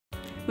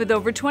With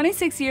over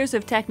 26 years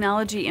of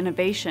technology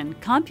innovation,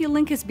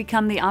 Compulink has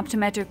become the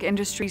optometric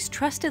industry's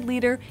trusted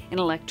leader in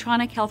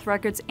electronic health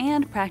records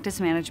and practice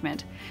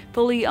management.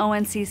 Fully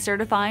ONC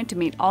certified to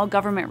meet all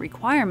government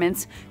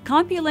requirements,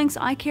 Compulink's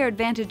Eye Care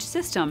Advantage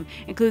system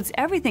includes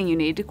everything you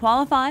need to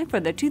qualify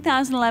for the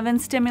 2011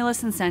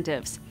 stimulus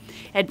incentives.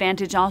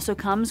 Advantage also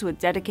comes with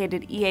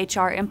dedicated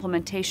EHR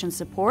implementation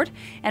support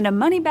and a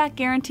money-back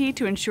guarantee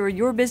to ensure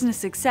your business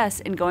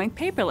success in going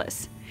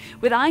paperless.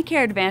 With Eye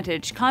Care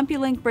Advantage,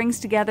 Compulink brings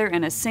together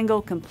in a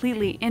single,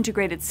 completely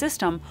integrated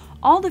system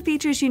all the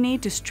features you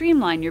need to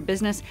streamline your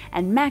business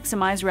and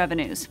maximize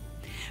revenues.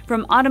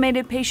 From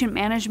automated patient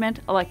management,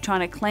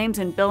 electronic claims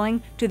and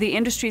billing, to the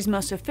industry's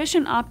most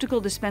efficient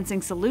optical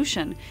dispensing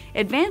solution,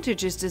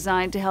 Advantage is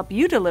designed to help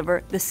you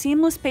deliver the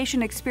seamless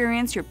patient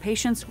experience your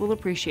patients will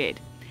appreciate.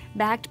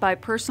 Backed by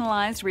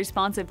personalized,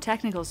 responsive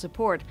technical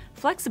support,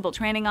 flexible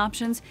training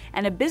options,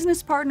 and a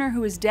business partner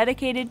who is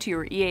dedicated to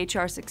your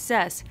EHR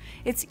success,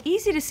 it's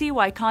easy to see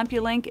why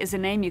Compulink is a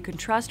name you can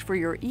trust for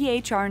your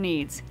EHR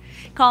needs.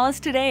 Call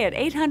us today at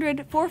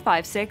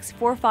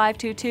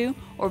 800-456-4522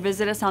 or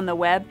visit us on the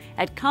web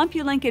at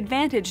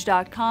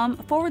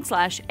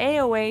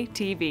compulinkadvantage.com/AOA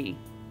TV.